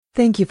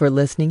Thank you for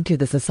listening to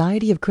the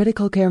Society of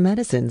Critical Care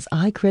Medicine's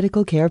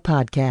iCritical Care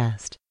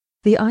podcast.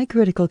 The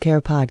iCritical Care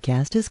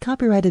podcast is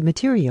copyrighted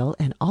material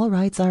and all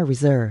rights are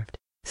reserved.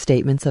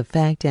 Statements of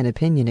fact and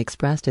opinion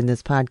expressed in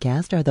this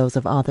podcast are those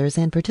of authors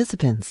and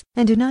participants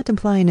and do not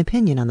imply an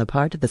opinion on the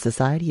part of the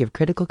Society of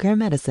Critical Care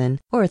Medicine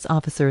or its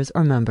officers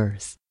or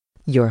members.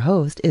 Your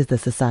host is the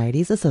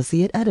Society's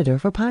Associate Editor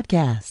for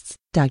Podcasts,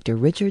 Dr.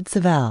 Richard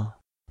Savelle.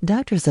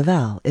 Dr.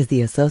 Savelle is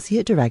the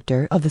Associate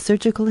Director of the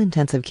Surgical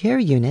Intensive Care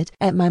Unit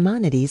at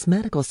Maimonides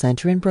Medical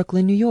Center in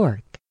Brooklyn, New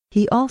York.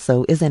 He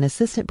also is an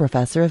Assistant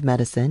Professor of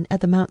Medicine at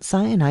the Mount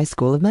Sinai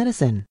School of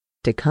Medicine.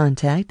 To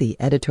contact the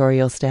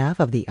editorial staff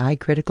of the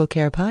iCritical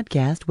Care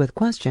podcast with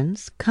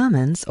questions,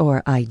 comments,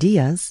 or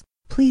ideas,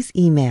 please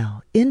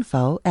email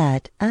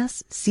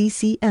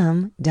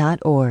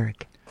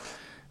info@sccm.org.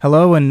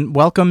 Hello and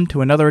welcome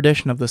to another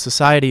edition of the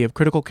Society of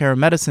Critical Care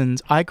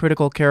Medicine's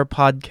iCritical Care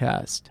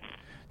podcast.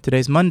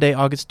 Today's Monday,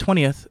 August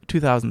 20th,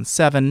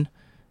 2007,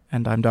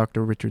 and I'm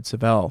Dr. Richard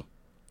Savelle.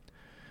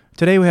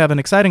 Today we have an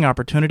exciting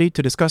opportunity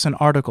to discuss an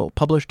article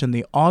published in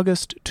the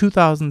August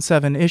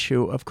 2007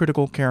 issue of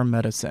Critical Care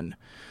Medicine.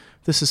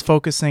 This is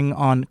focusing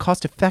on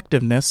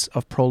cost-effectiveness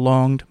of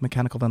prolonged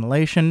mechanical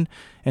ventilation,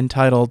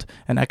 entitled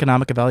An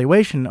Economic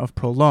Evaluation of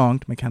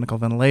Prolonged Mechanical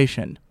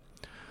Ventilation.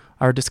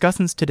 Our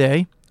discussants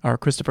today are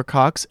Christopher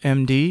Cox,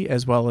 MD,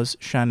 as well as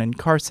Shannon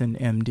Carson,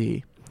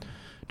 MD.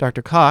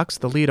 Dr. Cox,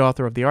 the lead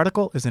author of the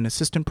article, is an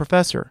assistant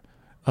professor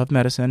of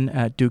medicine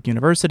at Duke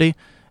University,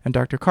 and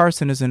Dr.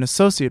 Carson is an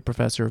associate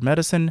professor of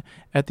medicine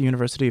at the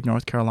University of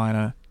North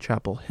Carolina,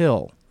 Chapel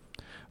Hill.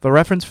 The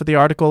reference for the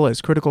article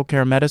is Critical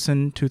Care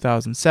Medicine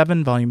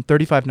 2007, volume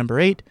 35, number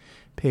 8,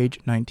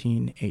 page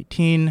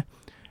 1918.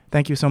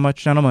 Thank you so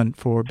much, gentlemen,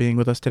 for being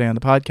with us today on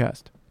the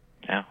podcast.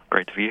 Yeah,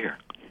 great to be here.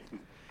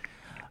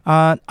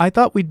 I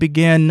thought we'd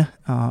begin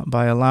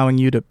by allowing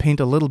you to paint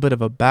a little bit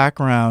of a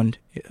background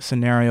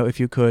scenario, if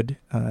you could,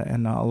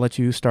 and I'll let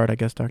you start, I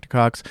guess, Dr.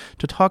 Cox,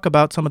 to talk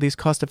about some of these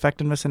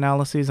cost-effectiveness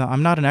analyses.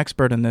 I'm not an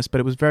expert in this, but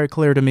it was very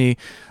clear to me.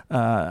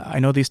 I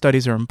know these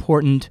studies are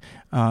important.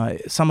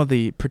 Some of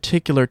the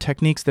particular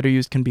techniques that are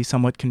used can be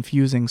somewhat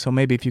confusing, so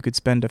maybe if you could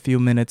spend a few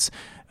minutes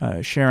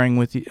sharing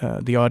with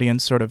the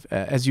audience, sort of,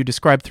 as you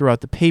described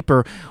throughout the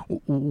paper,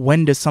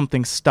 when does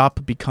something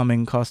stop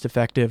becoming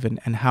cost-effective,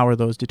 and how are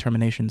those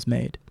determinations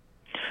made?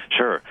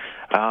 Sure.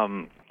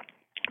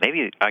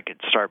 Maybe I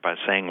could start by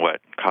saying what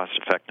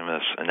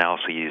cost-effectiveness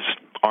analyses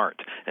aren't,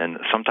 and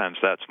sometimes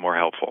that's more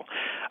helpful.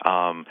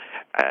 I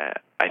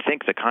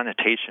think the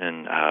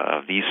connotation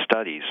of these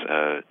studies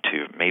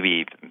to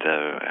maybe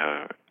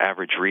the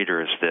average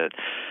reader is that,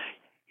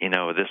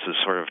 this is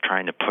sort of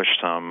trying to push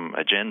some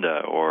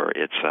agenda, or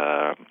it's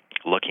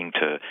looking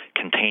to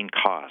contain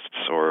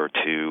costs or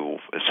to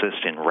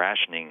assist in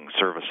rationing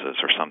services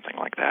or something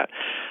like that.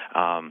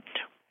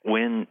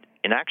 When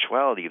in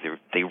actuality,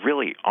 they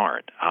really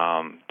aren't.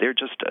 They're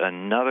just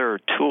another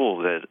tool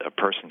that a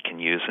person can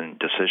use in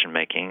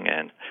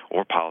decision-making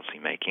or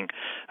policy-making,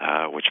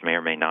 which may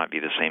or may not be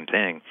the same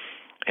thing.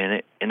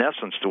 And in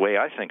essence, the way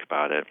I think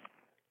about it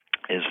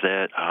is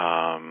that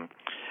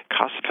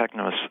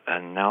cost-effectiveness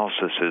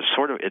analysis is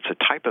it's a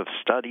type of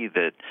study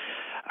that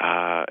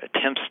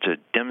attempts to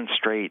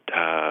demonstrate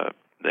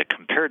the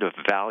comparative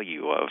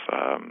value of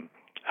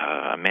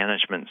a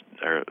management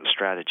or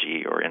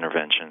strategy or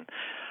intervention.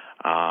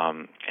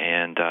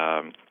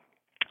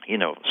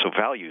 So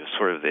value is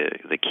sort of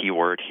the key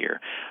word here.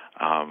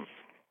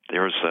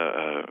 There was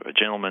a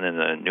gentleman in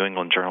the New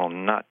England Journal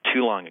not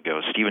too long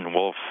ago, Stephen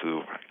Wolfe,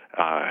 who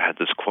had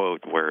this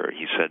quote where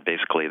he said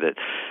basically that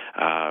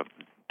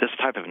this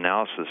type of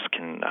analysis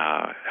can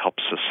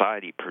help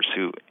society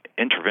pursue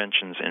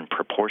interventions in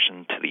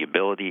proportion to the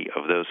ability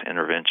of those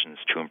interventions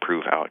to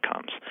improve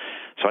outcomes.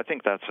 So I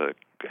think that's a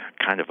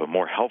kind of a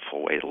more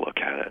helpful way to look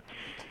at it.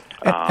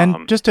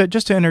 And just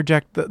to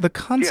interject, the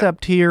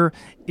concept here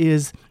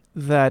is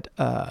that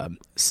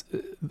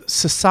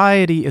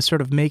society is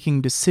sort of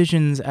making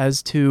decisions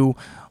as to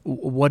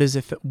what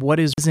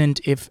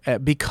isn't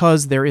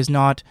because there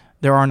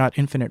are not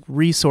infinite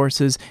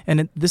resources,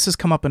 and this has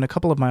come up in a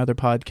couple of my other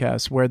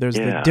podcasts where there's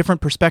the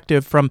different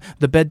perspective from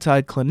the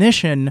bedside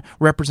clinician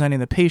representing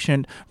the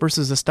patient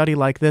versus a study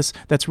like this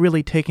that's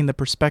really taking the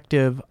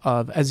perspective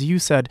of, as you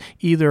said,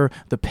 either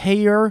the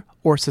payer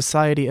or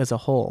society as a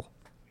whole.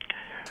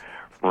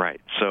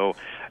 Right. So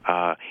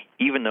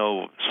even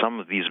though some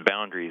of these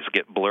boundaries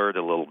get blurred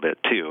a little bit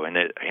too, and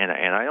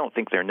I don't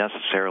think they're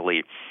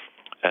necessarily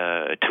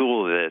a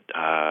tool that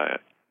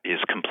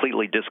is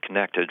completely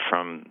disconnected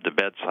from the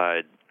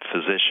bedside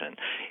physician.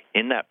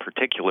 In that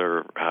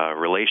particular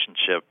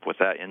relationship with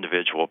that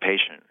individual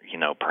patient,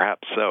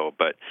 perhaps so,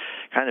 but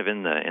kind of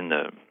in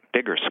the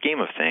bigger scheme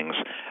of things,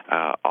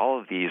 all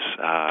of these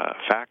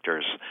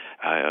factors,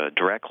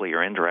 directly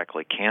or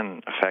indirectly,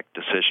 can affect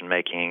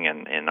decision-making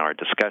and our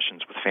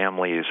discussions with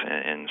families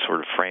and sort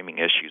of framing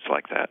issues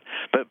like that.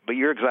 But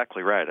you're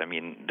exactly right. I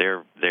mean,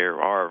 there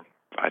are,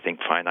 I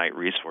think, finite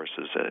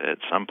resources at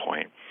some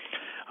point.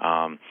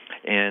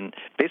 And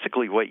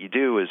basically what you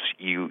do is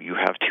you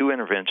have two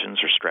interventions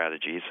or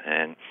strategies,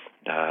 and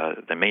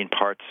the main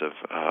parts of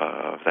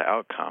the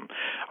outcome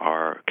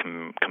are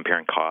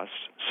comparing costs.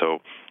 So,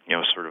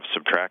 sort of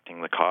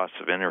subtracting the costs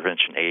of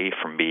intervention A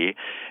from B,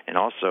 and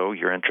also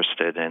you're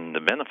interested in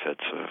the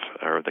benefits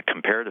or the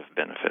comparative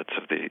benefits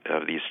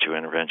of these two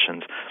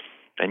interventions.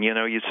 And,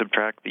 you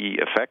subtract the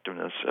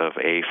effectiveness of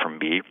A from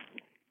B.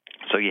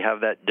 So you have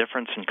that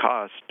difference in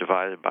cost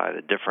divided by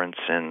the difference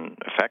in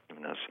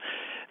effectiveness,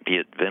 be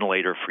it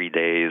ventilator-free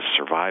days,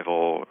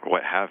 survival, or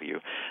what have you.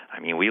 I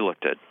mean, we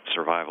looked at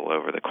survival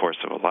over the course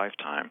of a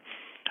lifetime.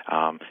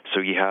 So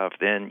you have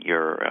then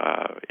your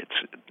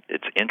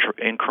it's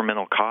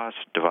incremental cost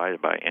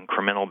divided by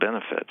incremental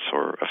benefits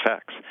or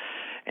effects,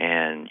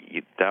 and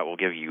that will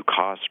give you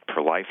cost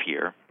per life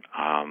year.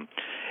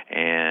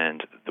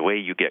 And the way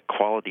you get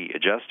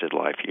quality-adjusted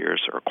life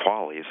years, or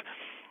QALYs,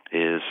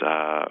 is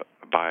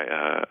by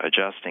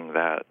adjusting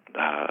that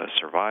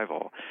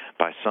survival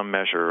by some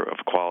measure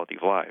of quality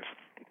of life,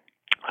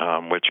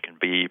 which can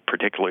be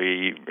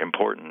particularly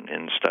important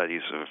in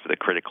studies of the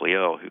critically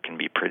ill, who can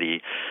be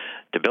pretty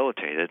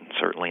debilitated,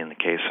 certainly in the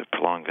case of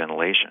prolonged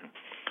ventilation.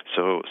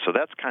 So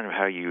that's kind of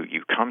how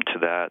you come to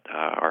that,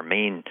 our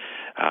main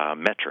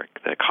metric,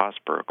 the cost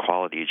per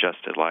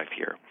quality-adjusted life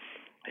year.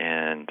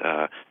 And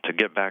to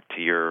get back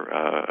to your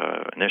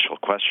initial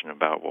question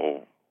about,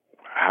 well,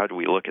 how do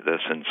we look at this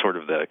in sort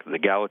of the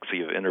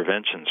galaxy of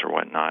interventions or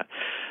whatnot?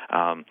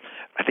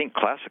 I think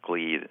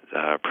classically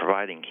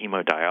providing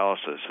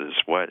hemodialysis is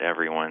what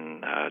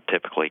everyone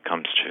typically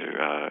comes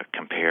to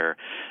compare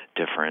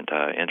different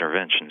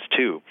interventions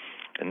to.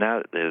 And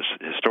that has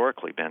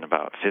historically been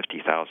about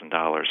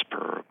 $50,000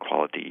 per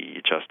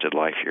quality-adjusted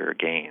life year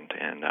gained.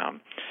 And,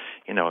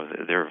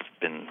 there have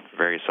been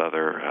various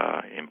other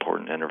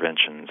important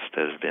interventions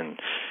that have been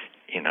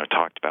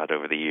talked about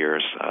over the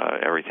years,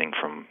 everything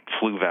from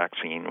flu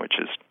vaccine, which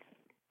is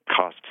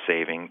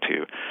cost-saving,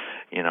 to,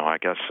 I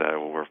guess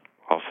we're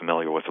all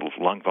familiar with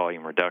lung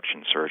volume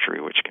reduction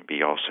surgery, which can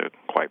be also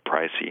quite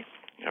pricey,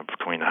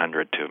 between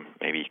 $100,000 to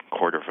maybe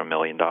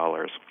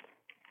 $250,000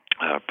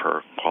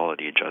 per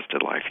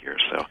quality-adjusted life year.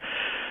 So.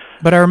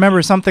 But I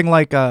remember something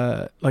like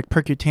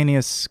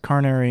percutaneous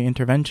coronary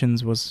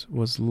interventions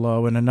was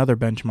low in another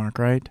benchmark,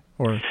 right?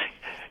 Or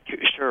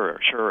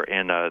Sure.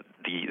 And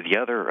the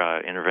other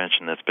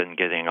intervention that's been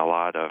getting a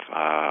lot of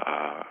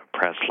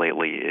press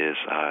lately is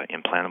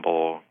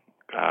implantable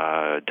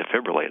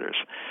defibrillators.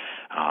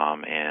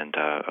 And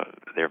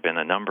there have been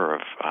a number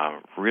of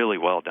really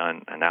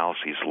well-done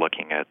analyses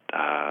looking at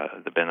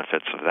the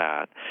benefits of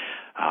that.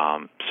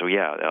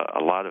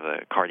 A lot of the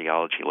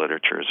cardiology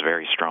literature is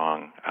very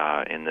strong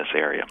in this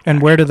area.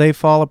 And where do they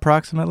fall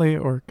approximately,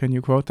 or can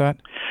you quote that?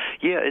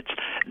 Yeah, it's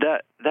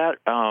that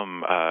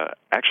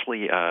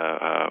actually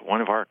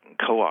one of our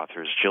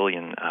co-authors,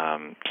 Jillian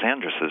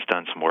Sanders, has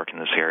done some work in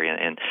this area,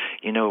 and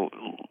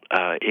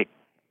it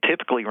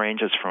typically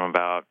ranges from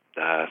about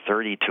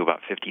 $30,000 to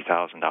about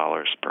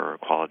 $50,000 per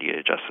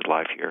quality-adjusted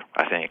life year,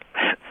 I think,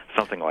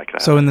 something like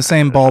that. So in the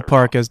same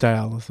ballpark as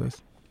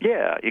dialysis.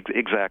 Yeah,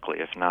 exactly.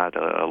 If not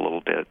a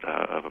little bit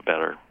of a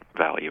better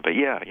value, but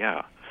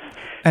yeah.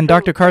 And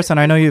Dr. Carson,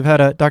 I know you've had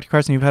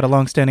a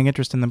long-standing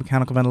interest in the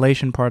mechanical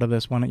ventilation part of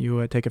this. Why don't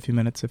you take a few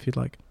minutes if you'd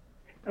like?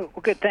 Oh,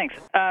 well, good, thanks.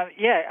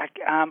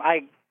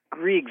 I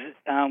agree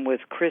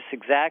with Chris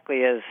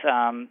exactly as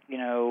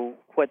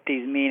what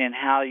these mean and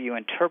how you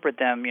interpret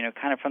them.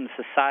 Kind of from the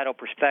societal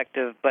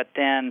perspective, but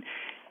then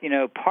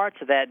parts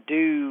of that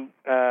do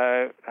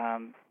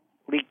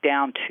leak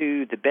down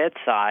to the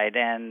bedside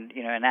and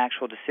in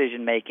actual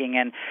decision making.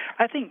 And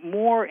I think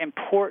more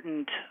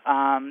important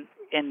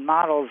in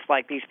models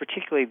like these,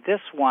 particularly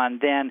this one,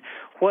 then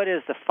what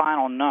is the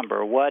final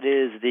number? What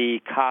is the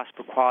cost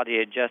per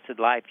quality-adjusted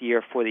life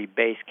year for the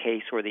base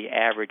case or the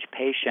average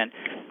patient?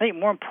 I think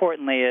more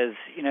importantly is,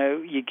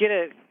 you get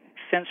a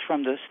sense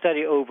from the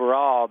study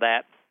overall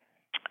that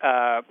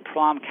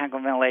prolonged mechanical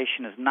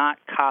ventilation is not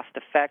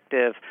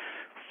cost-effective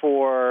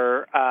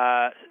for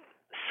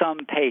some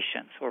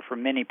patients or for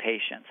many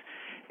patients.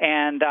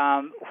 And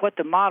what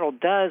the model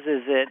does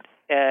is it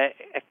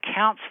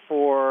accounts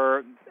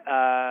for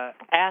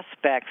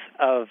aspects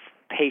of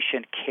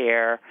patient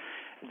care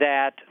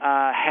that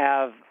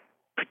have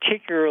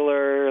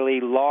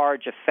particularly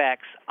large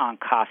effects on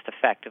cost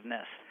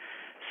effectiveness.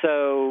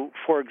 So,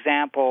 for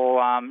example,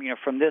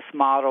 from this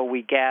model,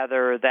 we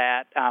gather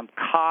that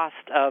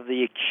cost of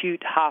the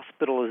acute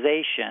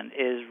hospitalization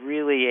is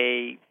really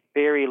a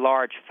very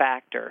large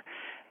factor,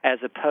 as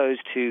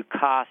opposed to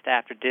cost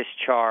after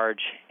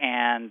discharge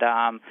and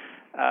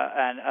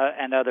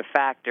other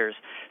factors.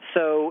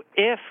 So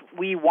if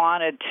we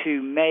wanted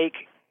to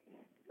make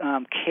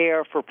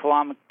care for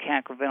prolonged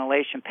mechanical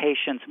ventilation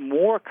patients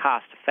more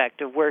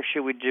cost-effective, where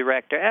should we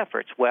direct our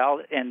efforts?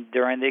 Well,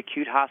 during the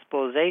acute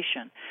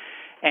hospitalization.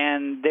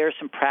 And there's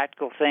some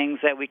practical things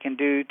that we can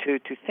do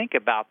to think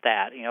about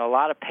that. A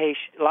lot of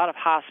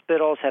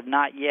hospitals have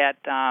not yet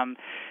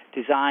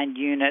designed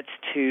units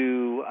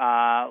to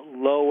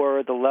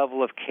lower the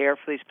level of care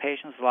for these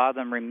patients. A lot of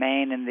them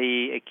remain in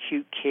the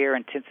acute care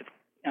intensive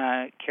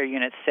care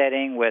unit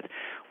setting with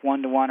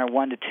 1-to-1 or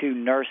 1-to-2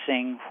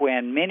 nursing,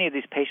 when many of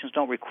these patients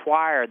don't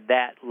require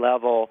that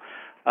level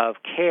of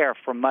care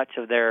for much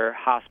of their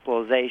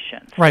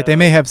hospitalization. Right, they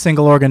may have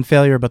single organ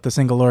failure, but the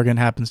single organ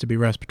happens to be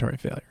respiratory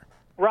failure.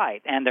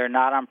 Right, and they're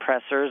not on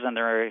pressors, and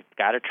they've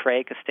got a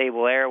trach, a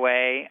stable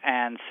airway,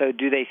 and so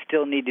do they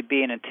still need to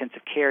be in an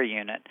intensive care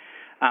unit?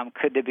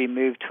 Could they be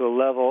moved to a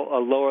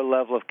lower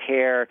level of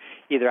care,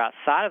 either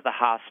outside of the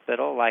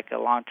hospital, like a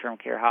long-term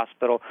care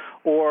hospital,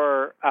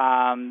 or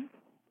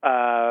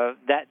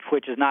that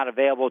which is not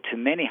available to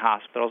many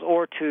hospitals,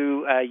 or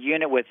to a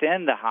unit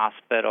within the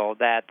hospital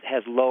that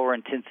has lower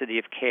intensity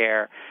of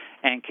care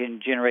and can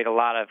generate a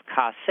lot of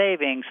cost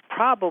savings,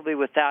 probably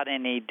without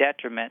any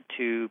detriment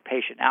to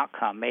patient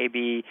outcome.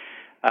 Maybe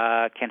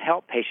can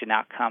help patient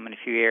outcome in a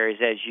few areas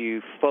as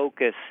you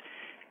focus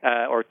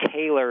or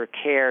tailor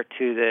care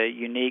to the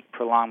unique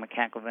prolonged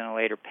mechanical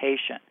ventilator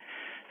patient.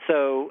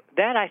 So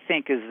that, I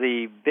think, is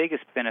the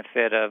biggest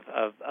benefit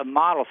of a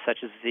model such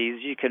as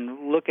these. You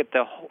can look at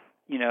the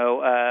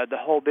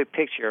whole big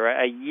picture,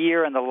 a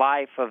year in the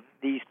life of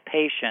these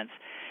patients,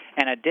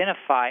 and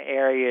identify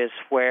areas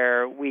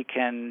where we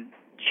can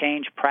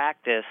change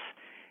practice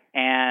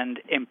and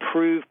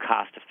improve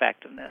cost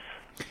effectiveness.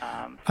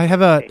 I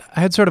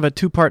had sort of a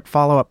two-part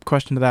follow-up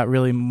question to that,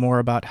 really more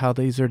about how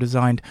these are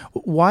designed.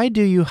 Why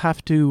do you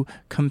have to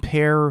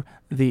compare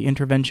the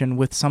intervention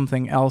with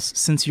something else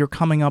since you're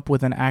coming up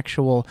with an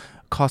actual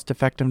cost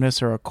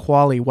effectiveness or a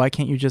quality? Why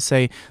can't you just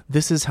say,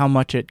 this is how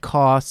much it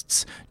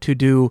costs to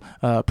do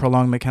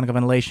prolonged mechanical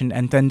ventilation,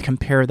 and then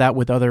compare that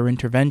with other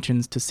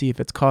interventions to see if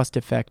it's cost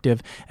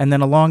effective? And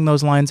then along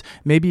those lines,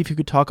 maybe if you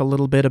could talk a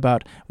little bit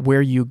about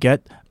where you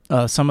get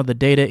some of the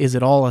data. Is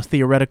it all a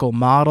theoretical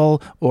model,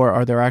 or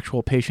are there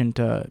actual patients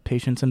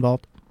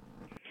involved?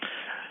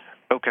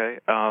 Okay.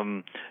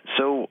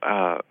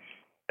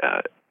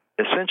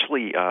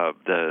 Essentially,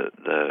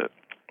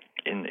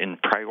 in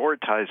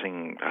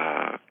prioritizing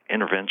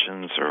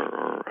interventions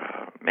or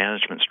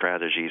management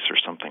strategies or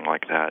something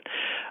like that,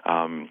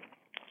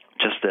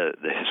 just the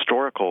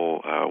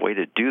historical way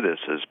to do this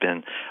has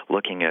been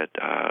looking at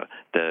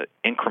the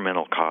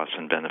incremental costs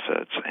and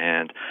benefits.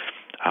 And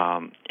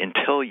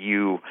until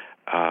you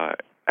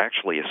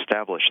actually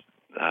establish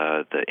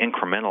the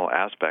incremental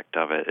aspect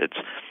of it,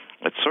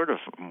 it's sort of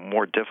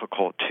more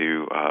difficult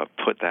to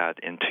put that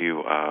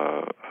into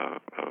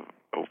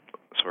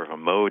sort of a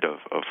mode of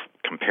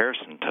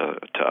comparison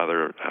to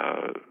other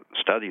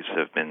studies that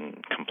have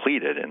been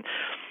completed,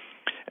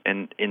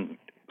 and in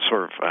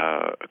sort of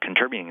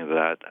contributing to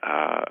that,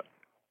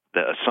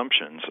 the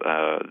assumptions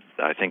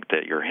I think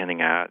that you're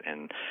hinting at,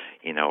 and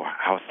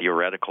how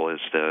theoretical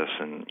is this,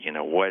 and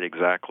what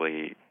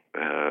exactly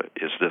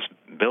is this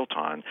built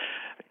on?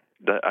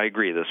 I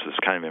agree this is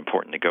kind of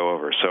important to go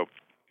over. So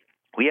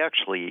we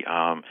actually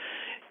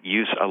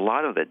use a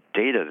lot of the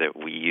data that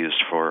we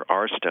used for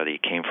our study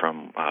came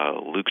from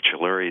Luke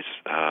Chiluri's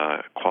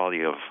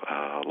quality of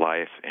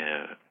life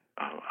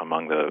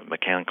among the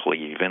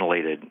mechanically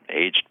ventilated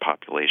aged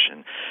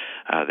population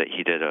that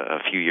he did a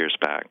few years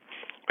back,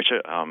 which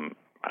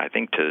I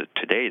think to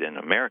date in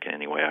America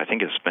anyway, I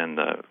think it's been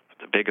the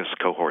biggest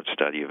cohort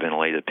study of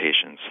ventilated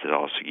patients that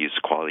also use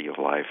quality of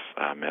life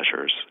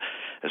measures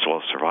as well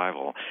as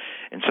survival.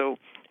 And so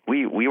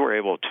we were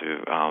able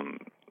to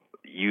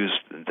use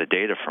the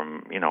data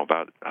from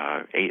about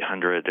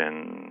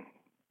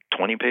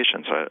 820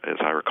 patients, as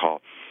I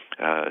recall,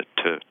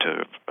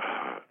 to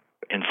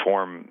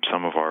inform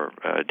some of our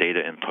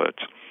data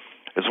inputs,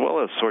 as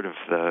well as sort of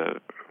the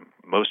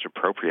most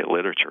appropriate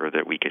literature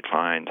that we could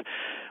find.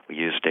 We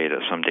used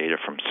some data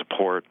from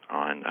support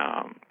on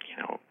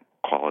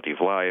quality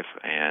of life,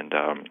 and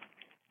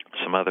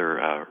some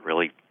other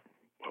really,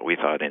 what we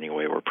thought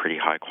anyway, were pretty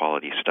high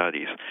quality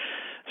studies.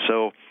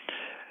 So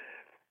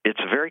it's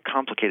a very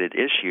complicated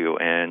issue,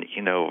 and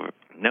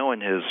no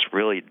one has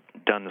really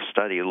done the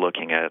study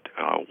looking at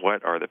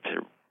what are the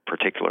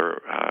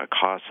particular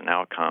costs and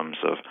outcomes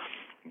of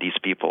these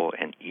people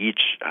in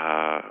each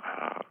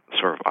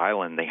sort of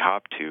island they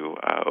hop to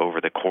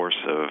over the course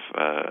of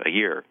a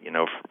year.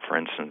 For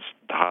instance,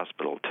 the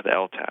hospital to the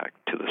LTAC,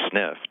 to the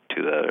SNF,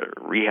 to the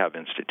rehab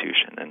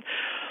institution. And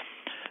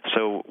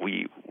so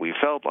we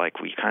felt like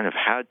we kind of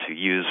had to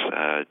use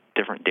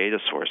different data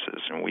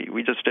sources, and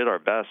we just did our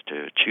best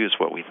to choose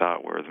what we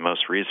thought were the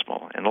most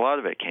reasonable. And a lot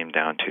of it came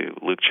down to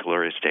Luke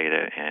Chiluri's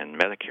data and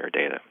Medicare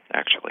data,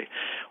 actually,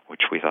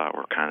 which we thought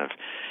were kind of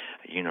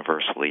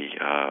universally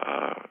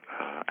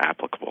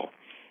applicable.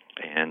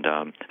 And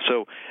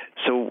so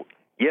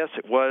yes,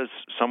 it was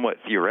somewhat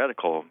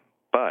theoretical,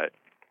 but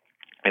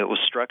it was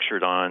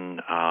structured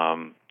on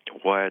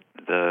what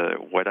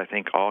I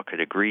think all could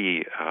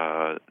agree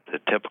the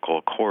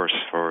typical course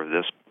for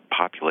this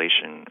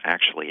population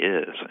actually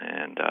is.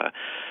 And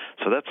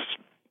so that's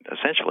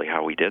essentially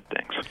how we did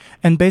things.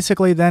 And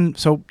basically then,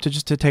 so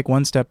to take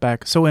one step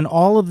back, so in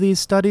all of these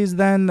studies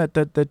then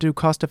that do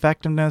cost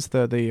effectiveness,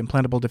 the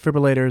implantable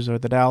defibrillators or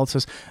the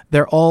dialysis,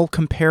 they're all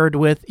compared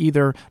with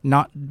either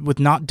not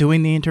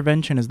doing the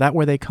intervention. Is that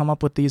where they come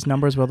up with these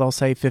numbers where they'll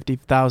say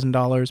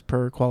 $50,000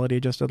 per quality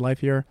adjusted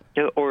life year?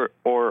 Yeah, or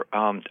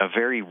a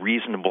very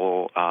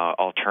reasonable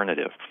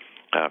alternative.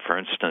 For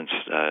instance,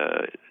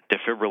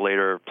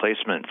 defibrillator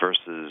placement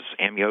versus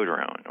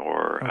amiodarone,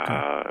 or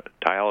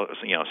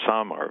dialysis.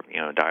 Some are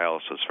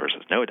dialysis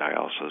versus no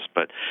dialysis.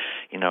 But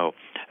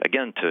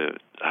again, to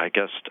I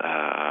guess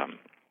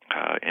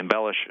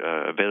embellish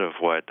a bit of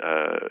what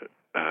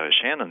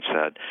Shannon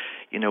said,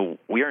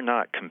 we are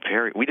not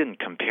comparing. We didn't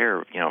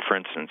compare, for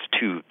instance,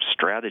 two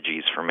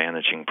strategies for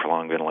managing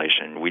prolonged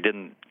ventilation. We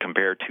didn't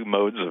compare two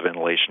modes of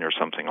ventilation or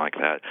something like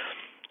that.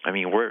 I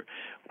mean, we're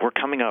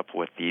coming up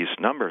with these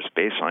numbers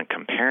based on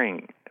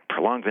comparing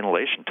prolonged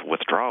ventilation to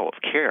withdrawal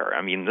of care.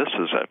 I mean, this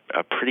is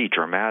a pretty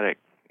dramatic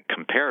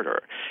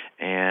comparator,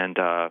 and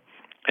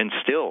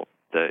still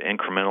the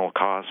incremental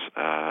costs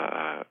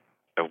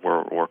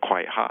were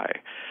quite high.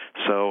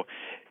 So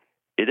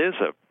it is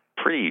a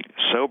pretty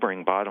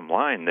sobering bottom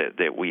line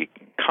that we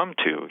come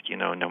to,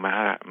 no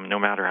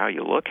matter how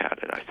you look at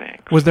it, I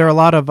think. Was there a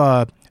lot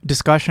of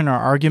discussion or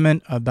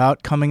argument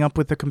about coming up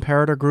with the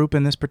comparator group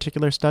in this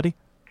particular study?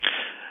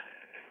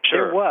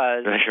 Sure. There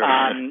was. Sure.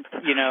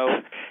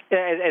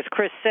 As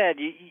Chris said,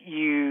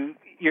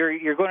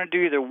 you're going to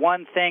do either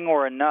one thing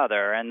or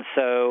another, and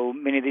so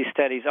many of these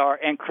studies are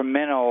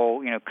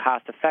incremental,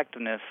 cost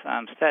effectiveness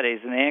studies,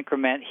 and the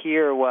increment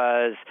here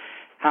was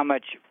how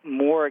much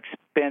more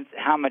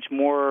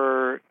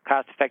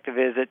cost effective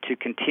is it to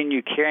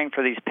continue caring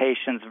for these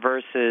patients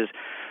versus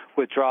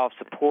withdrawal of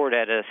support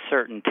at a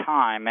certain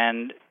time.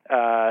 And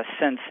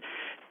since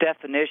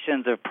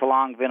definitions of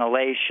prolonged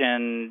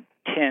ventilation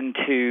tend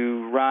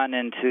to run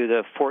into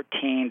the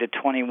 14 to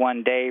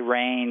 21-day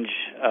range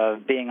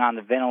of being on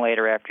the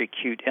ventilator after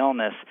acute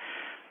illness,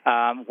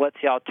 what's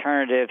the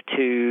alternative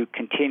to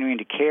continuing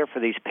to care for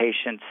these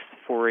patients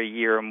for a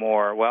year or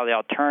more? Well, the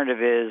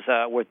alternative is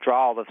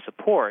withdrawal of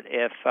support,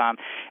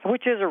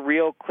 which is a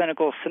real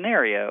clinical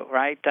scenario,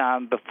 right?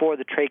 Before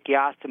the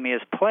tracheostomy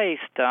is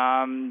placed,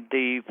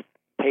 the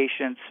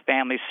patient's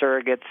family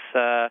surrogates,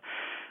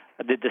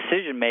 the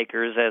decision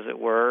makers, as it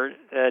were,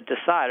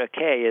 decide,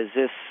 okay, is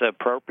this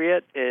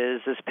appropriate?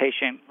 Is this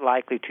patient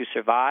likely to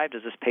survive?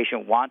 Does this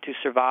patient want to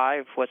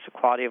survive? What's the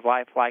quality of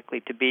life likely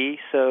to be?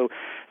 So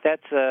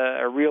that's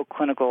a real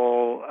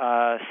clinical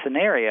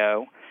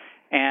scenario.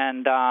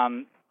 And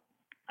in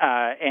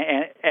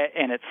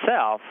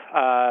itself,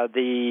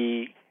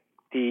 the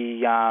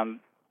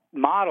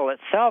model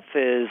itself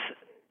is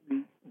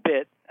a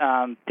bit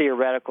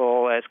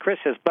theoretical, as Chris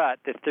says, but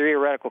the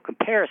theoretical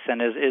comparison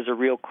is a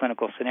real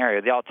clinical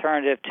scenario. The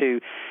alternative to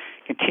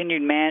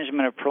continued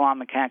management of prolonged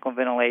mechanical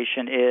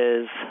ventilation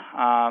is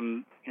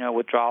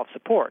withdrawal of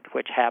support,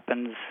 which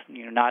happens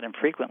not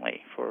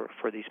infrequently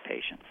for these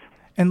patients.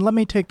 And let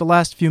me take the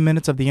last few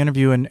minutes of the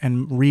interview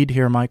and read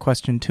here my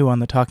question, too, on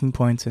the talking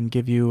points and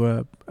give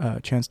you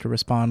a chance to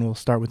respond. We'll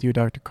start with you,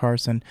 Dr.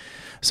 Carson.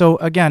 So,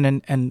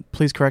 again, and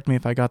please correct me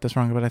if I got this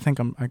wrong, but I think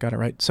I got it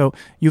right. So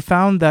you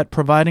found that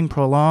providing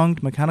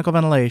prolonged mechanical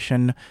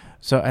ventilation,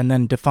 and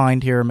then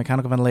defined here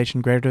mechanical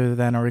ventilation greater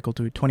than or equal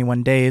to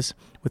 21 days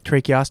with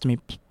tracheostomy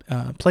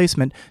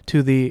placement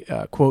to the,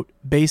 quote,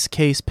 base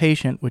case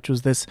patient, which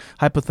was this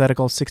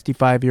hypothetical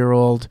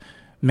 65-year-old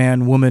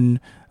man, woman,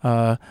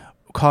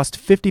 cost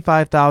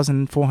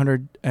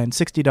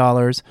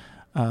 $55,460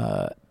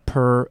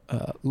 per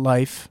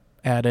life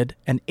added,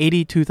 and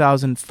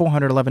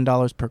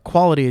 $82,411 per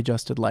quality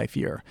adjusted life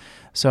year.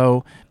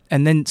 So,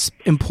 and then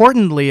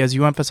importantly, as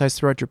you emphasized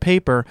throughout your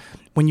paper,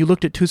 when you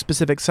looked at two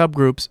specific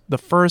subgroups, the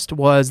first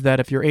was that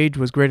if your age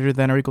was greater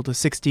than or equal to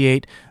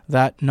 68,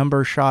 that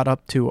number shot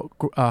up to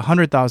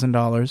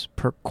 $100,000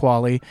 per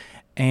quality,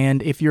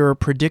 and if your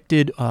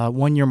predicted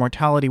one-year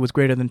mortality was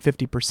greater than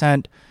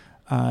 50%,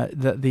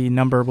 the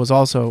number was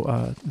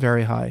also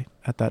very high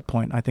at that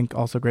point. I think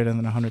also greater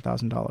than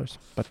 $100,000.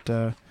 But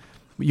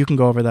you can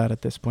go over that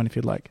at this point if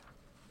you'd like.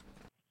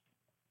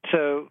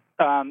 So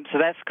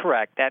that's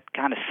correct. That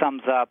kind of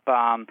sums up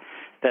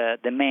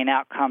the main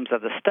outcomes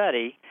of the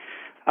study.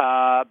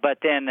 But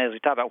then as we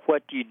talk about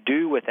what do you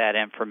do with that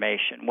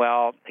information,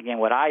 well, again,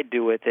 what I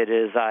do with it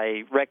is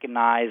I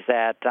recognize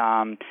that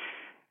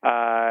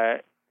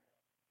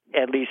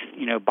at least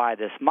by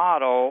this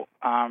model,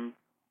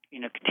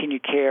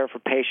 continued care for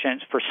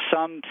patients, for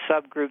some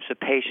subgroups of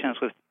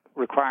patients with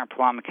requiring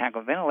prolonged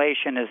mechanical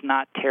ventilation is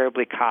not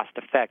terribly cost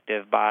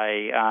effective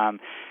by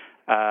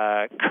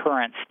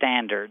current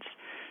standards.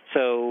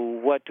 So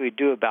what do we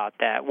do about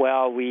that?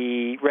 Well,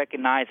 we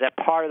recognize that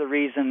part of the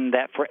reason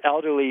that for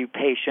elderly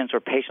patients or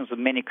patients with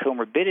many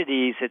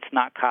comorbidities it's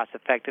not cost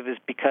effective is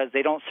because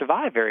they don't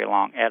survive very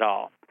long at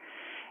all.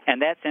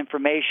 And that's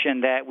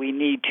information that we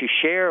need to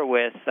share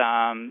with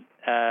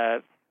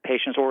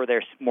patients or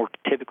more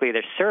typically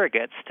their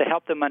surrogates to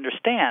help them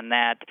understand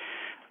that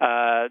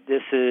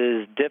This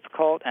is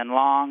difficult and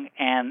long,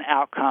 and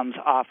outcomes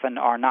often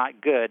are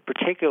not good,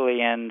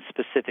 particularly in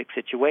specific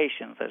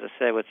situations, as I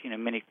said, with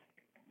many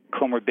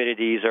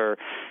comorbidities or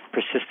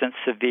persistent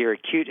severe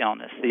acute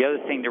illness. The other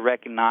thing to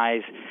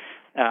recognize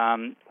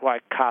why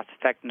cost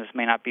effectiveness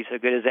may not be so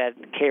good is that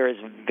care is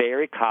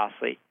very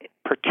costly,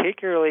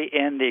 particularly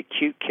in the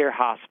acute care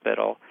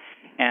hospital.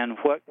 And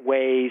what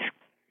ways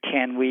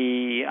can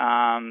we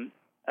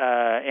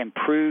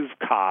improve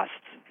costs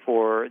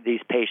for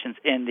these patients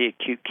in the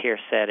acute care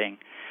setting,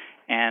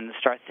 and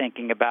start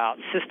thinking about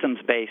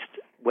systems-based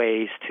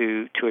ways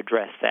to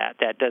address that.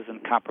 That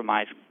doesn't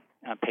compromise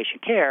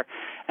patient care.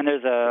 And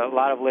there's a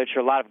lot of literature,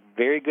 a lot of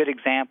very good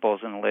examples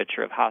in the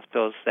literature of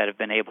hospitals that have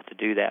been able to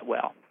do that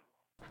well.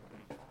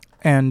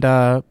 And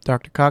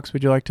Dr. Cox,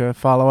 would you like to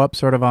follow up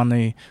sort of on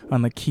the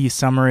key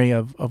summary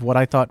of what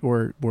I thought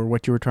were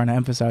what you were trying to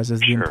emphasize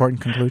as the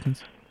important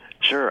conclusions?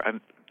 Sure.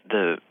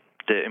 The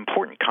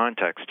important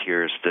context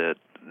here is that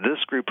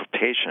this group of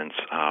patients,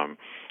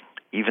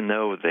 even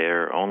though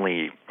they're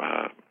only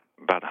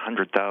about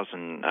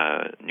 100,000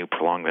 new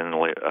prolonged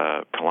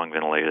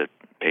ventilated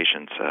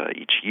patients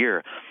each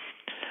year,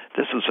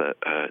 this is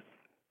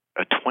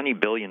a $20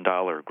 billion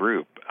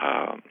group,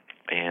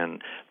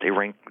 and they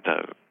rank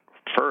the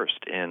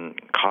first in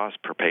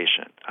cost per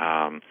patient.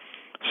 And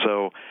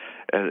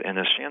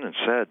as Shannon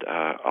said,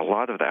 a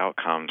lot of the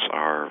outcomes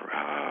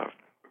are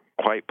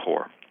quite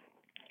poor.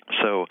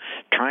 So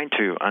trying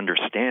to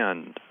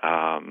understand,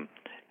 quantify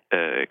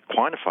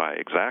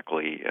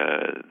exactly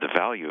the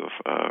value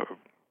of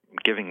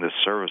giving this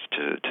service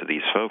to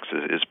these folks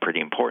is pretty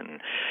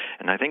important.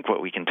 And I think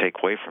what we can take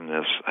away from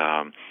this,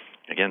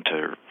 again,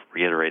 to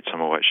reiterate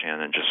some of what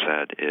Shannon just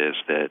said, is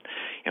that,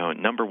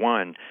 number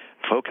one,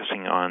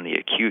 focusing on the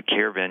acute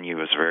care venue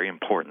is very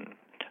important.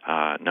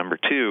 Number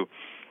two,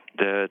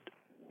 that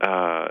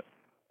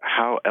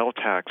how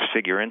LTACs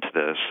figure into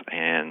this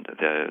and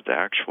the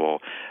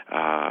actual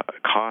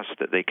costs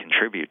that they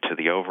contribute to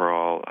the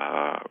overall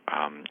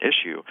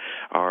issue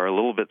are a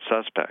little bit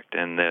suspect,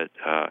 and that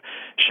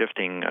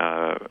shifting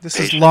this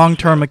is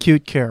long-term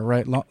acute care,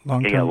 right?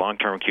 Long-term. Yeah,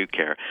 long-term acute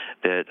care.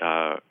 That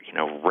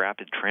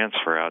rapid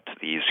transfer out to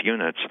these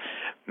units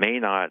may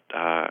not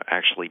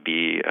actually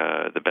be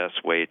the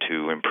best way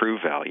to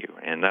improve value,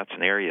 and that's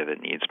an area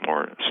that needs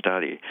more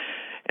study.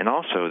 And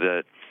also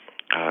that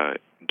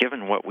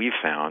given what we've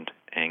found,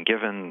 and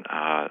given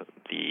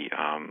the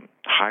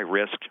high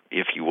risk,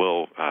 if you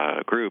will,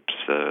 groups,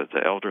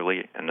 the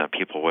elderly and the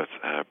people with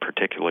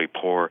particularly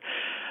poor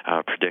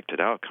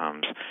predicted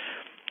outcomes,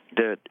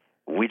 that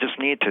we just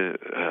need to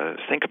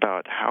think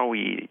about how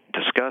we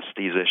discuss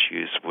these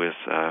issues with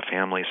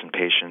families and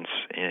patients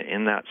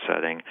in that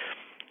setting,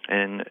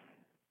 and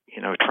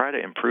try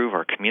to improve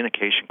our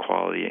communication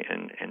quality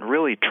and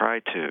really try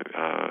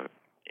to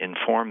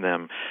inform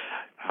them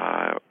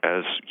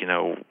as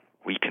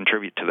we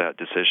contribute to that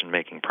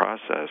decision-making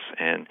process,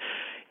 and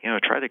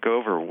try to go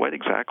over what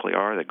exactly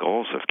are the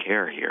goals of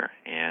care here,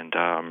 and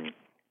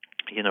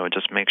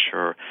just make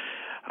sure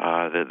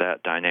that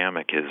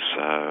dynamic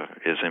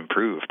is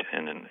improved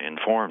and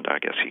informed, I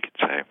guess you could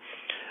say.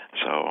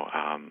 So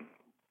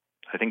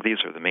I think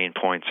these are the main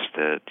points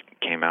that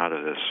came out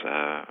of this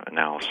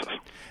analysis.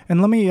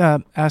 And let me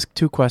ask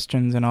two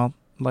questions, and I'll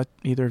let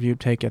either of you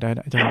take it.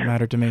 It doesn't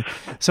matter to me.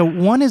 So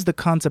one is the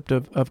concept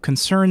of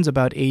concerns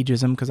about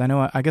ageism, because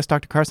I guess,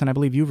 Dr. Carson, I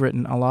believe you've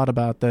written a lot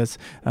about this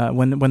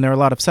when there are a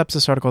lot of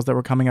sepsis articles that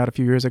were coming out a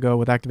few years ago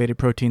with activated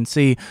protein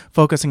C,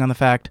 focusing on the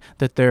fact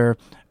that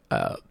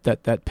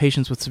that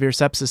patients with severe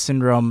sepsis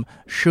syndrome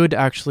should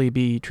actually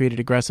be treated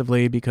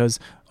aggressively, because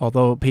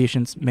although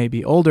patients may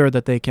be older,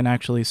 that they can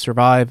actually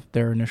survive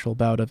their initial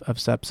bout of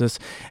sepsis.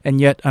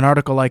 And yet an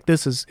article like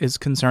this is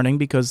concerning,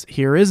 because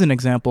here is an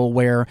example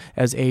where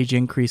as age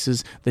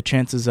increases, the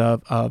chances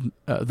of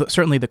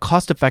certainly the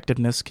cost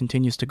effectiveness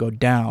continues to go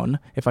down,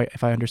 if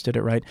I understood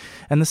it right.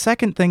 And the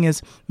second thing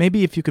is,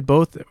 maybe if you could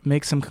both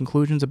make some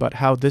conclusions about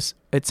how this,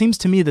 it seems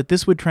to me that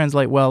this would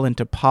translate well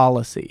into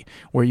policy,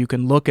 where you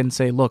can look and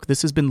say, look,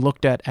 this has been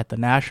looked at the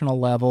national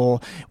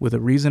level with a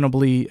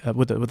reasonably,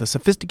 with a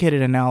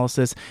sophisticated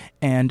analysis,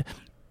 and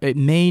it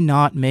may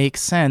not make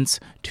sense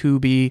to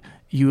be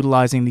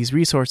utilizing these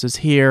resources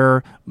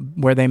here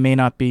where they may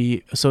not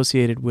be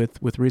associated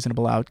with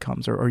reasonable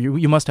outcomes, or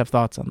you must have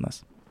thoughts on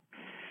this.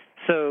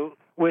 So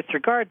with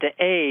regard to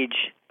age,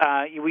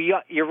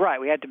 you're right.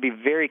 We have to be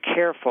very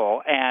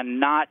careful and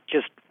not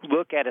just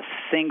look at a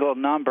single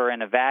number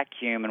in a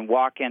vacuum and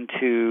walk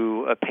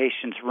into a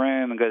patient's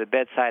room and go to the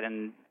bedside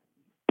and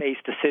base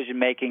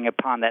decision-making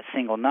upon that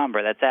single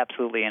number. That's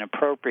absolutely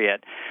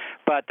inappropriate.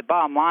 But the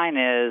bottom line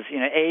is,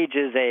 age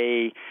is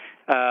a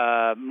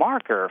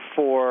marker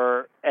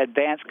for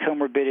advanced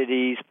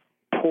comorbidities,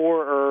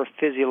 poorer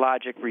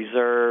physiologic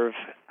reserve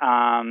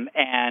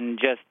and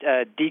just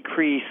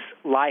decrease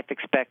life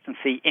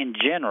expectancy in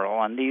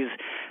general. And these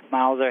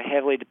models are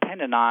heavily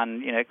dependent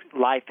on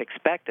life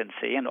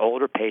expectancy, and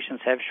older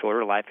patients have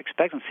shorter life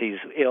expectancies,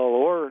 ill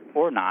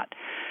or not.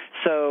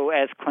 So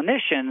as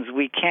clinicians,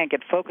 we can't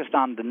get focused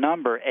on the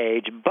number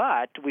age,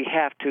 but we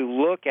have to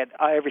look at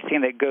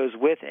everything that goes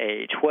with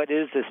age. What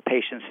is this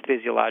patient's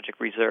physiologic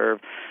reserve?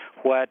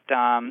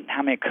 How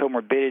many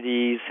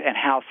comorbidities, and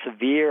how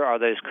severe are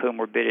those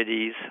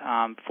comorbidities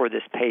for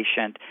this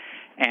patient?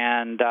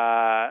 And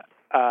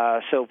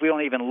so if we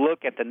don't even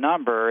look at the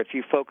number, if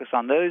you focus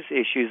on those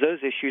issues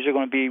are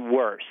going to be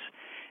worse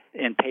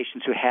in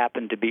patients who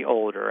happen to be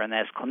older. And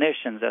as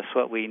clinicians, that's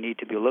what we need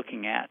to be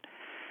looking at.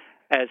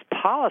 As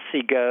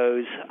policy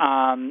goes,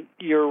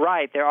 you're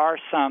right. There are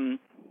some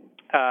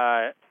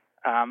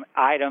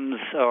items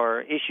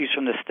or issues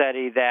from the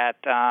study that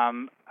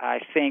I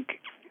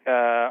think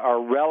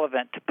are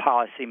relevant to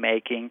policy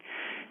making.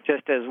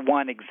 Just as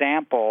one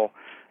example,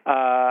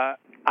 I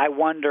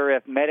wonder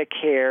if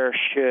Medicare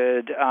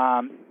should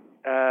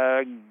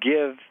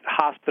give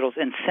hospitals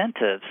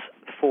incentives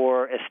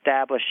for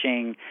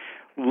establishing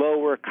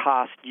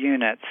lower-cost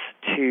units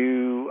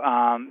to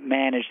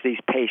manage these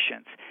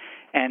patients,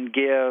 and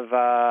give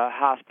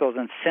hospitals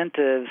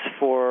incentives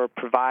for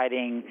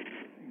providing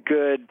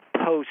good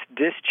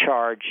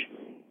post-discharge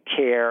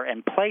care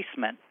and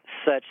placement,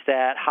 such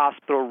that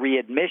hospital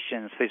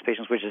readmissions for these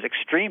patients, which is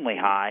extremely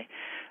high,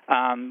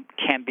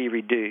 can be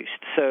reduced.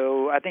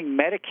 So I think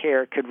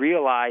Medicare could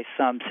realize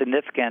some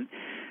significant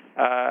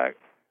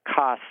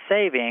cost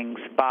savings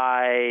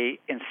by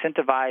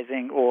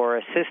incentivizing or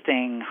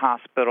assisting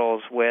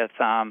hospitals with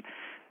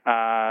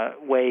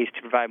ways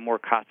to provide more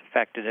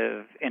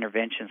cost-effective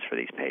interventions for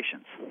these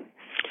patients.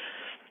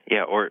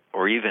 Yeah,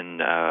 or even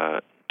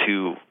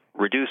to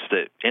reduce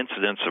the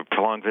incidence of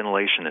prolonged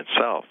ventilation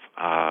itself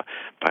by,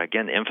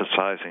 again,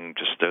 emphasizing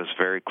just those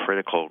very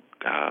critical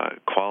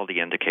quality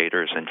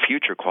indicators and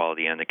future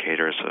quality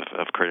indicators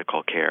of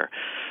critical care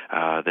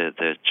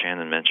that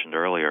Shannon mentioned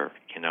earlier.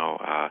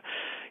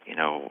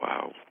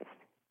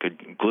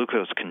 Good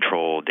glucose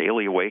control,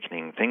 daily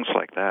awakening, things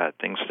like that,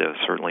 things that have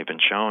certainly been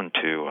shown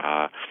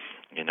to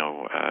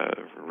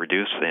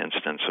reduce the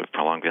incidence of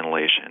prolonged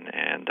ventilation.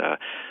 And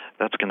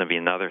that's going to be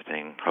another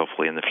thing,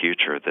 hopefully, in the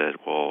future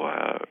that will,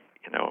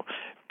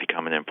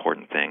 become an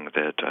important thing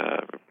that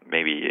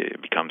maybe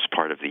becomes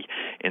part of the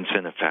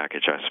incentive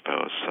package, I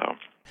suppose. So.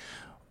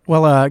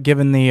 Well,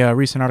 given the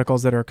recent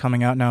articles that are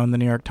coming out now in the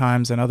New York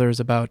Times and others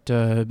about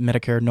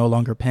Medicare no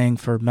longer paying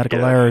for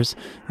medical errors,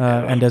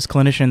 and as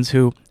clinicians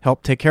who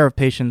help take care of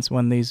patients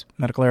when these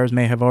medical errors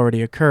may have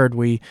already occurred,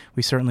 we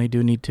certainly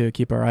do need to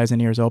keep our eyes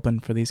and ears open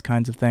for these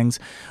kinds of things.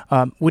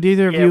 Would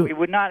either of you... we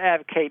would not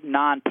advocate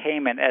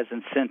non-payment as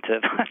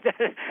incentive.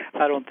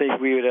 I don't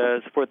think we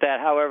would support that.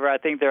 However, I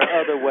think there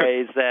are other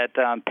ways that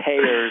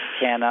payers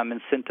can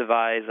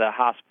incentivize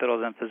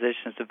hospitals and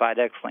physicians to provide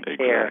excellent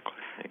care.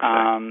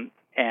 Exactly.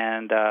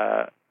 And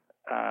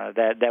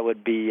that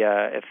would be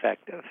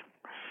effective.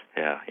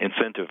 Yeah,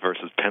 incentive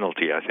versus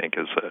penalty, I think,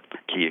 is a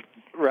key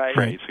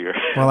phrase here.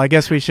 Well, I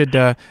guess we should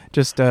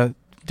just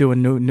do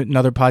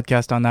another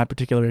podcast on that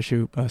particular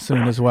issue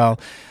soon as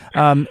well.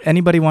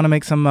 Anybody want to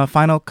make some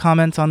final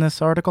comments on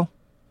this article?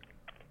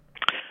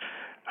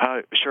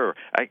 Sure.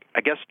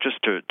 I guess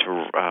just to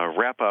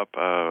wrap up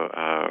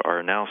our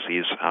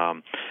analyses,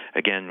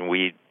 again,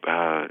 we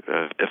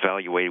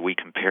we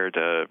compared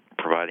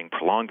providing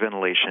prolonged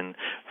ventilation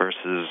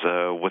versus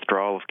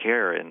withdrawal of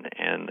care, and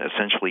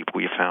essentially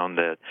we found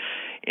that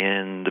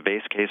in the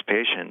base case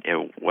patient,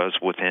 it was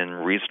within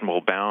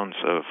reasonable bounds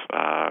of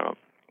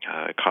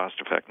cost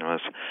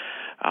effectiveness.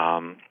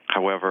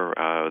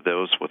 However,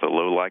 those with a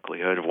low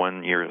likelihood of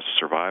 1 year's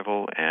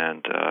survival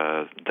and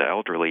the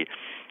elderly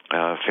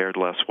fared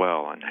less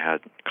well and had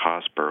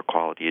cost per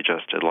quality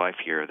adjusted life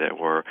year that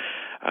were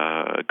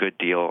a good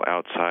deal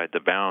outside the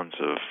bounds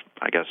of,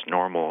 I guess,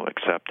 normal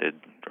accepted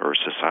or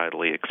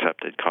societally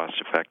accepted cost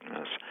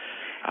effectiveness.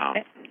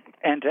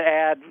 And to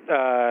add,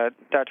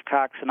 Dr.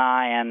 Cox and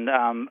I and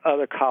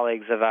other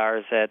colleagues of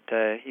ours at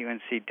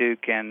UNC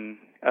Duke and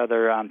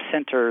other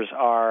centers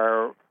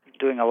are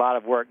doing a lot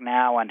of work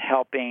now on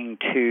helping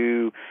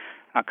to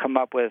come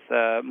up with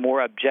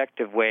more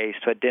objective ways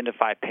to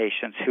identify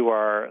patients who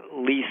are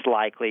least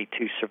likely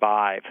to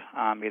survive,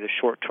 either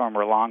short-term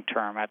or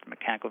long-term after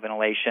mechanical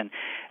ventilation,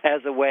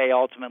 as a way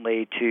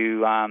ultimately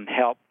to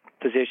help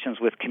physicians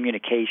with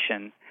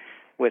communication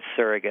with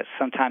surrogates.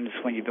 Sometimes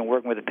when you've been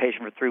working with a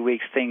patient for 3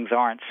 weeks, things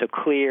aren't so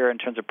clear in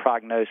terms of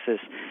prognosis.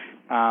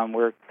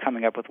 We're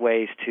coming up with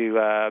ways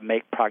to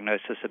make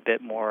prognosis a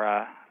bit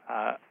more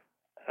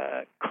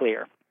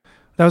clear.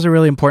 That was a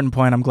really important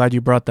point. I'm glad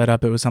you brought that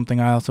up. It was something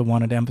I also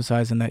wanted to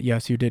emphasize, and that,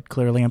 yes, you did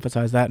clearly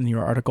emphasize that in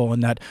your article,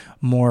 and that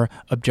more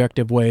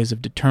objective ways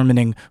of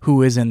determining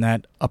who is in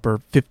that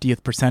upper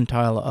 50th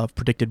percentile of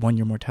predicted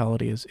 1-year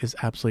mortality is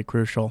absolutely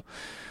crucial.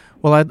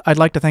 Well, I'd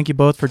like to thank you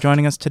both for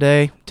joining us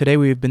today. Today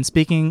we've been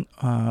speaking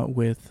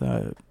with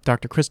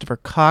Dr. Christopher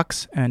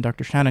Cox and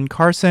Dr. Shannon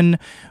Carson.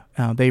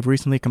 They've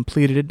recently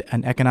completed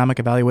an economic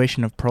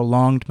evaluation of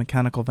prolonged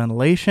mechanical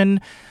ventilation,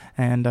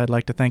 and I'd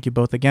like to thank you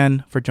both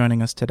again for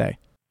joining us today.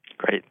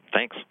 Great.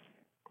 Thanks.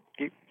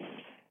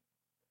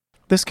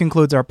 This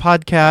concludes our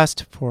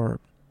podcast for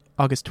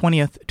August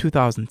 20th,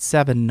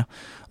 2007.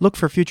 Look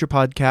for future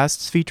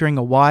podcasts featuring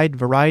a wide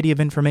variety of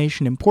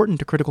information important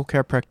to critical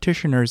care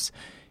practitioners,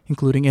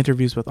 including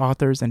interviews with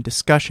authors and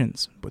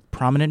discussions with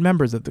prominent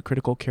members of the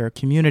critical care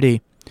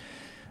community.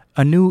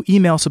 A new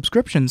email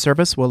subscription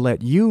service will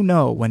let you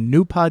know when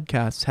new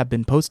podcasts have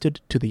been posted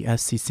to the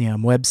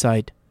SCCM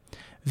website.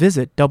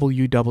 Visit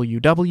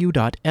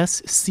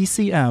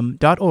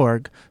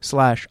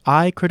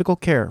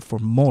www.sccm.org/iCriticalCare for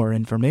more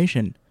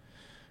information.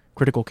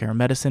 Critical Care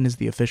Medicine is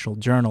the official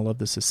journal of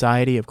the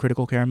Society of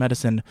Critical Care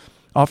Medicine,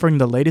 offering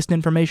the latest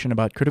information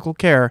about critical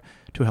care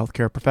to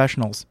healthcare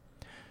professionals.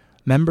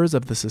 Members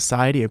of the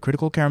Society of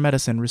Critical Care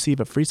Medicine receive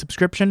a free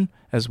subscription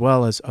as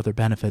well as other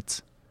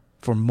benefits.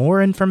 For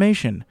more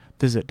information,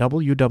 visit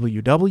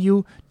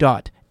www.sccm.org.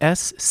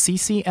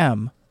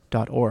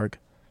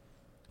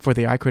 For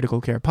the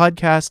iCritical Care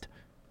podcast,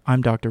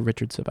 I'm Dr.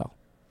 Richard Savelle.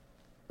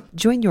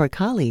 Join your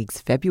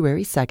colleagues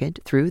February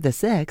 2nd through the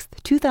 6th,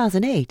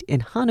 2008 in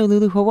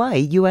Honolulu, Hawaii,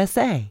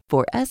 USA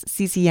for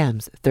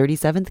SCCM's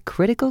 37th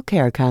Critical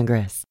Care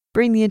Congress.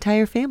 Bring the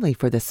entire family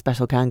for this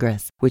special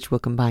Congress, which will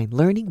combine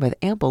learning with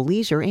ample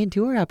leisure and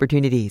tour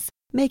opportunities,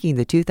 making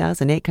the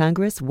 2008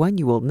 Congress one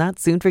you will not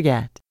soon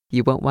forget.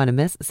 You won't want to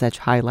miss such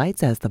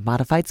highlights as the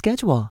modified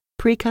schedule,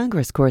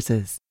 pre-Congress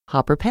courses,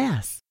 Hopper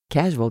Pass,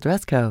 casual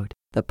dress code,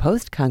 the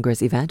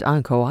post-Congress event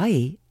on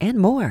Kauai, and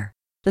more.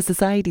 The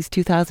Society's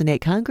 2008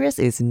 Congress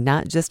is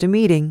not just a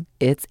meeting,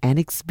 it's an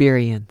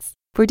experience.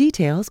 For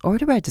details or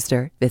to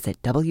register,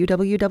 visit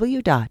www.sccm.org.